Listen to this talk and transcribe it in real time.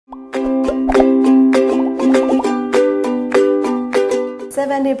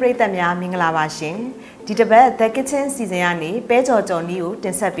7 day ပြည်သက်များမင်္ဂလာပါရှင်ဒီတစ်ပတ် The Kitchen Season ကနေပဲကြော်ကြော်နီးကိုတ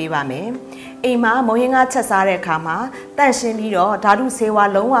င်ဆက်ပေးပါမယ်အိမ်မှာမုံရင်းကားချက်စားတဲ့အခါမှာတန့်ရှင်းပြီးတော့ဓာတုဆေး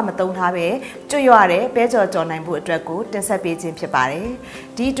ဝါးလုံးဝမသုံးထားပဲကျွတ်ရွရတဲ့ပဲကြော်ကြော်နိုင်ဖို့အတွက်ကိုတင်ဆက်ပေးခြင်းဖြစ်ပါတယ်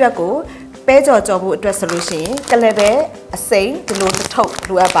ဒီအတွက်ကိုပဲကြော်ကြော်ဖို့အတွက်ဆိုလို့ရှိရင်ကလပဲအစိမ်းဒီလိုတစ်ထုပ်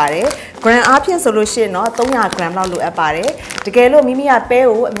လိုအပ်ပါတယ် gram အားဖြင့်ဆိုလို့ရှိရင်တော့300 gram လောက်လိုအပ်ပါတယ်တကယ်လို့မိမိကပဲ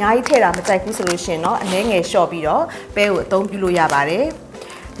ကိုအများကြီးထည့်တာမကြိုက်ဘူးဆိုလို့ရှိရင်တော့အနည်းငယ်လျှော့ပြီးတော့ပဲကိုအသုံးပြုလို့ရပါတယ်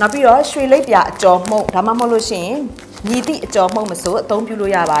နောက်ပြီးတော့ရွှေလိပ်ပြာအကြော်မှုန့်ဒါမှမဟုတ်လို့ရှိရင်ညီသည့်အကြော်မှုန့်မဆိုအသုံးပြု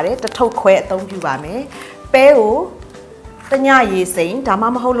လို့ရပါတယ်တစ်ထုပ်ခွဲအသုံးပြုပါမယ်ပဲကိုတညရေစိမ်ဒါမှ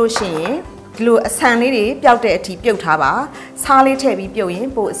မဟုတ်လို့ရှိရင်ဒီလိုအဆန်လေးတွေပျောက်တဲ့အထိပြုတ်ထားပါဆားလေးထည့်ပြီးပြုတ်ရင်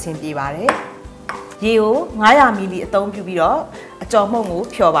ပို့အဆင်ပြေပါတယ်ရေကို900 ml အသုံးပြုပြီးတော့အကြော်မှုန့်ကို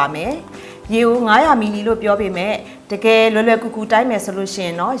ဖြော်ပါမယ်ရေကို900 ml လို့ပြောပေမဲ့တကယ်လွယ်လွယ်ကူကူတိုင်းမယ်ဆိုလို့ရှိရ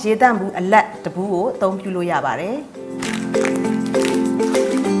င်တော့ရေတန့်ဘူးအလက်တဘူးကိုအသုံးပြုလို့ရပါတယ်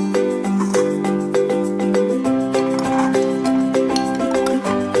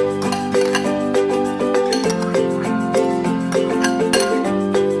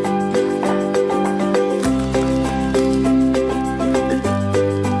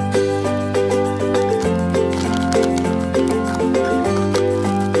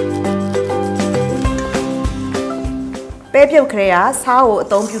ပဲပြုတ်ခရဲကစားကိုအ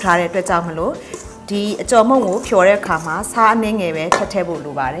သုံးပြုထားတဲ့အတွက်ကြောင့်မလို့ဒီအကြော်မှုန့်ကိုဖြော်တဲ့အခါမှာစားအနှင်းငယ်ပဲထည့်ဖို့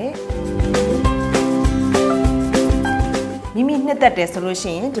လိုပါတယ်မိမိနှစ်သက်တယ်ဆိုလို့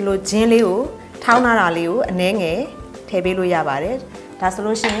ရှိရင်ဒီလိုဂျင်းလေးကိုထောင်းထားတာလေးကိုအနှင်းငယ်ထည့်ပေးလို့ရပါတယ်ဒါဆို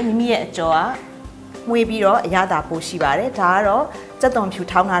လို့ရှိရင်မိမိရဲ့အကြော်ကမှွေပြီးတော့အရသာပိုရှိပါတယ်ဒါကတော့ကြက်သွန်ဖြူ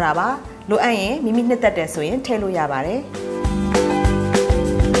ထောင်းထားတာပါလိုအပ်ရင်မိမိနှစ်သက်တယ်ဆိုရင်ထည့်လို့ရပါတယ်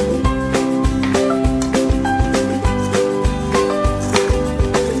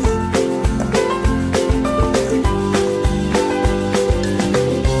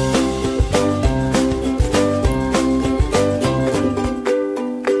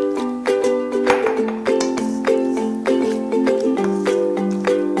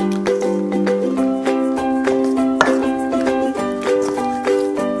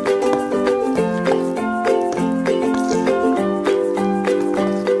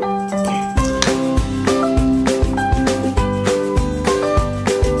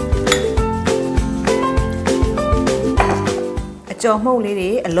ကြော်မှုန့်လေး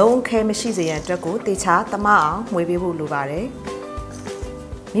တွေအလုံးခဲမရှိစေရန်အတွက်ကိုတေချာသမအောင်မှွေပေးဖို့လိုပါတယ်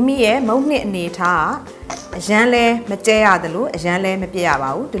မိမိရဲ့မုန့်နှစ်အနေထားအရန်လဲမကျဲရတယ်လို့အရန်လဲမပြည့်ရပါ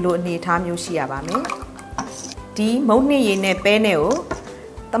ဘူးဒီလိုအနေထားမျိုးရှိရပါမယ်ဒီမုန့်နှစ်ရည်နဲ့ပဲနဲ့ကို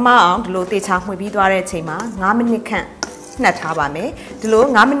သမအောင်ဒီလိုတေချာမှွေပြီးသွားတဲ့အချိန်မှာ9မိနစ်ခန့်နှက်ထားပါမယ်ဒီလို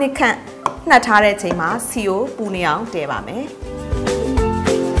9မိနစ်ခန့်နှက်ထားတဲ့အချိန်မှာစီကိုပူနေအောင်တည်ပါမယ်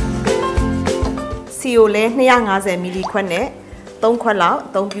စီကိုလဲ250 ml ခွက်နဲ့3ခွက်လောက်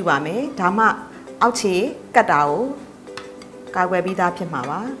အသုံးပြုပါမယ်ဒါမှအောက်ခြေကတ်တာကိုကာကွယ်ပြီးသားဖြစ်မှာ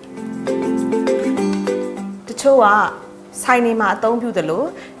ပါတချို့ကဆိုင်နေမှာအသုံးပြုသလို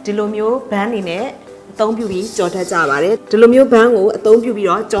ဒီလိုမျိုးဘန်းနေနဲ့အသုံးပြုပြီးကြော်တတ်ကြပါတယ်ဒီလိုမျိုးဘန်းကိုအသုံးပြုပြီး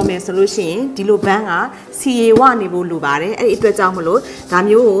တော့ကြော်မယ်ဆိုလို့ရှိရင်ဒီလိုဘန်းကစီရေဝနေဖို့လိုပါတယ်အဲ့ဒီအတွက်ကြောင့်မလို့ဒါ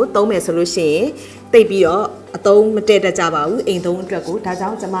မျိုးကိုသုံးမယ်ဆိုလို့ရှိရင်တိတ်ပြီးတော့အသုံးမတည့်တတ်ကြပါဘူးအိမ်သုံးအတွက်ကိုဒါကြော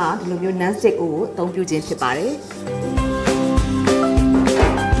င့်ကျွန်မဒီလိုမျိုး non stick ကိုအသုံးပြုခြင်းဖြစ်ပါတယ်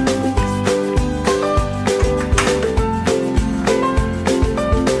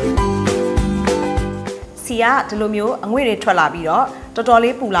စီကဒီလိုမျိုးအငွေ့တွေထွက်လာပြီးတော့တော်တော်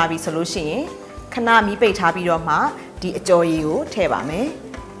လေးပူလာပြီဆိုလို့ရှိရင်ခဏမီးပိတ်ထားပြီးတော့မှဒီအကြော်ရည်ကိုထည့်ပါမယ်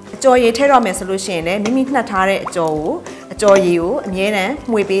အကြော်ရည်ထည့်တော့မယ်ဆိုလို့ရှိရင်လည်းမိမိနှက်ထားတဲ့အကြော်ရည်ကိုအမြဲတမ်း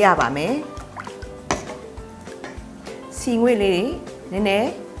မှွေပေးရပါမယ်စီငွေ့လေးတွေနည်းနည်း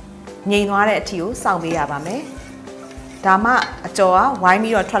ငြိမ်သွားတဲ့အထိကိုစောင့်ပေးရပါမယ်ဒါမှအကြော်ကဝိုင်း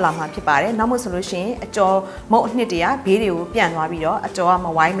ပြီးတော့ထွက်လာမှာဖြစ်ပါတယ်နောက်မှဆိုလို့ရှိရင်အကြော်မုတ်အနှစ်တရဘေးတွေကိုပြန့်သွားပြီးတော့အကြော်ကမ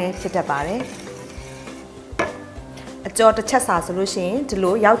ဝိုင်းမဲဖြစ်တတ်ပါတယ်အကြော်တစ်ချက်စာဆိုလို့ရှိရင်ဒီ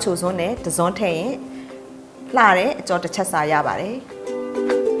လိုရောက်ချိုစွန်းနဲ့တစွန်းထည့်ရင်လှတဲ့အကြော်တစ်ချက်စာရပါတယ်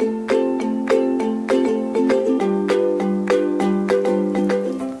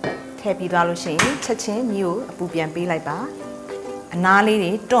ထည့်ပြီးသွားလို့ရှိရင်ချက်ချင်းမြီးကိုအပူပြန်ပေးလိုက်ပါအနားလေး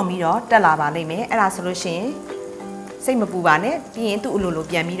တွေတွန့်ပြီးတော့တက်လာပါလိမ့်မယ်အဲ့ဒါဆိုလို့ရှိရင်စိတ်မပူပါနဲ့ပြီးရင်သူ့အလိုလို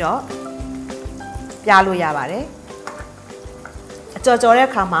ပြန်ပြီးတော့ပြလို့ရပါတယ်အကြော်ကြော်တဲ့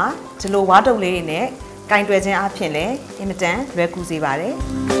အခါမှာဒီလိုဝါတုပ်လေးတွေနဲ့ကင်တွယ်ခြင်းအဖြစ်လည်းအင်မတန်လွယ်ကူစေပါတယ်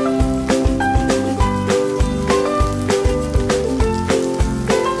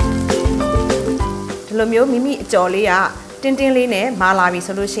ဒီလိုမျိုးမိမိအကြော်လေးကတင်းတင်းလေးနဲ့မာလာပြီ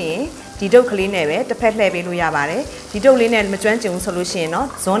ဆိုလို့ရှိရင်ဒီတုပ်ကလေးနဲ့ပဲတစ်ဖက်လှည့်ပေးလို့ရပါတယ်ဒီတုပ်လေးနဲ့မကျွမ်းကျင်ဘူးဆိုလို့ရှိရင်တော့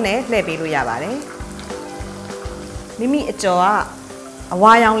ဇွန်းနဲ့လှည့်ပေးလို့ရပါတယ်မိမိအကြော်က အ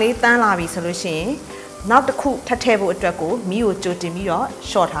ဝါရောင်လေးတန်းလာပြီဆိုလို့ရှိရင်နောက်တစ်ခုထပ်ထည့်ဖို့အတွက်ကိုမီးကိုကြိုတင်ပြီးတော့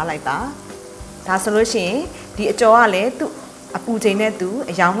ရှော့ထားလိုက်တာဒါဆိုလို့ရှိရင်ဒီအကြော်ကလည်းသူ့အပူချိန်နဲ့သူ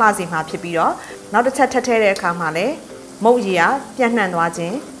အယောင်လှစေမှာဖြစ်ပြီးတော့နောက်တစ်ချက်ထပ်ထည့်တဲ့အခါမှာလည်းမုတ်ရေကပြန့်နှံ့သွားခြ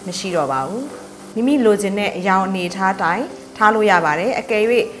င်းမရှိတော့ပါဘူးမိမိလိုချင်တဲ့အယောင်အနေထားတိုင်းထားလို့ရပါတယ်အကယ်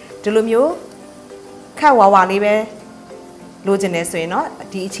၍ဒီလိုမျိုးခက်ဝါဝါလေးပဲလိုချင်နေဆိုရင်တော့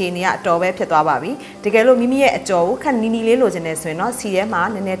ဒီအခြေအနေကအတော်ပဲဖြစ်သွားပါပြီတကယ်လို့မိမိရဲ့အကြော်ကိုခက်နီးနီးလေးလိုချင်နေဆိုရင်တော့စီထဲမှာ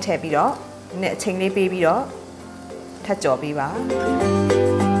နည်းနည်းထည့်ပြီးတော့နည်းနည်းအချိန်လေးပေးပြီးတော့ထပ်ကြော်ပေးပါ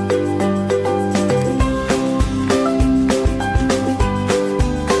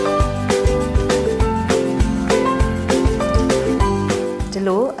ဒီ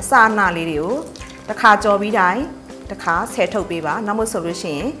လိုအစအနလေးတွေကိုတစ်ခါကြော်ပြီးတိုင်းတစ်ခါဆယ်ထုတ်ပေးပါနောက်မို့ဆိုလို့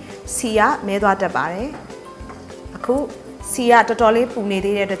ရှိရင်စီကမဲသွားတတ်ပါတယ်အခုစီကတော်တော်လေးပူနေ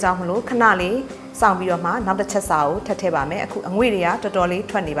သေးတဲ့အတွက်ကြောင့်မလို့ခဏလေးစောင့်ပြီးတော့မှနောက်တစ်ချက်စာကိုထပ်ထည့်ပါမယ်အခုအငွေ့တွေကတော်တော်လေး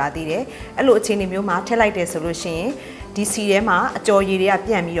ထွက်နေပါသေးတယ်အဲ့လိုအခြေအနေမျိုးမှာထည့်လိုက်တယ်ဆိုလို့ရှိရင်ဒီစီထဲမှာအကြော်ရည်တွေက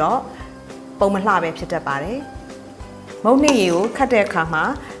ပြန့်ပြီးတော့ပုံမလှပဲဖြစ်တတ်ပါတယ်မုန့်နှစ်ရည်ကိုခတ်တဲ့အခါမှာ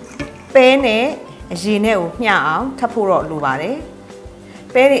ပဲနဲ့အရည်နဲ့ကိုမျှအောင်ထပ်ဖို့တော့လိုပါတယ်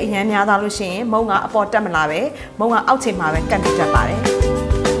ပဲတွေအရင်များသွားလို့ရှိရင်မုံကအပေါ်တက်မလာပဲမုံကအောက်ချိန်မှာပဲကန့်ပြီးတတ်ပါတယ်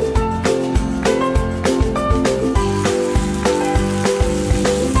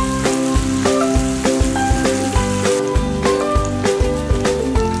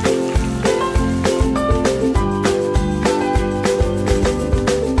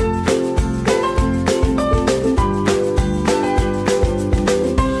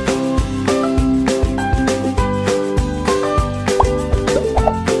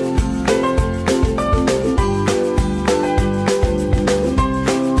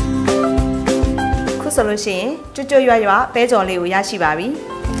ဆိုလို့ရှိရင်ကျွတ်ကျွတ်ရွရွပဲကြော်လေးကိုရရှိပါပြီ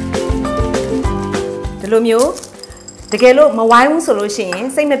ဒီလိုမျိုးတကယ်လို့မဝိုင်းဘူးဆိုလို့ရှိရင်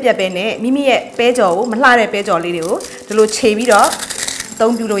စိတ်မပြတ်ပဲနဲ့မိမိရဲ့ပဲကြော်ကိုမလှတဲ့ပဲကြော်လေးတွေကိုဒီလိုခြေပြီးတော့အ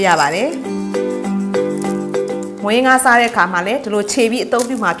သုံးပြုလို့ရပါတယ်မွေးငါစားတဲ့အခါမှာလည်းဒီလိုခြေပြီးအသုံး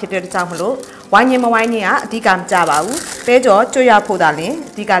ပြုမှာဖြစ်တဲ့ကြောင့်မလို့ဝိုင်းရင်မဝိုင်းရင်ကအဓိကမကြပါဘူးပဲကြော်ကျွတ်ရဖို့သာလင်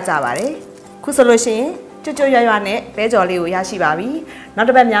အဓိကကြပါတယ်ခုဆိုလို့ရှိရင်ကျွတ်ကျွတ်ရွရွနဲ့ပဲကြော်လေးကိုရရှိပါပြီနောက်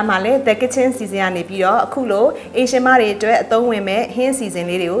တစ်ပတ်များမှာလည်း The Kitchen Season ကနေပြီးတော့အခုလိုအေရှင်မတွေအတွက်အသုံးဝင်မဲ့ဟင်းစီစဉ်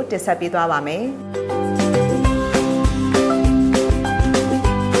လေးတွေကိုတင်ဆက်ပေးသွားပါမယ်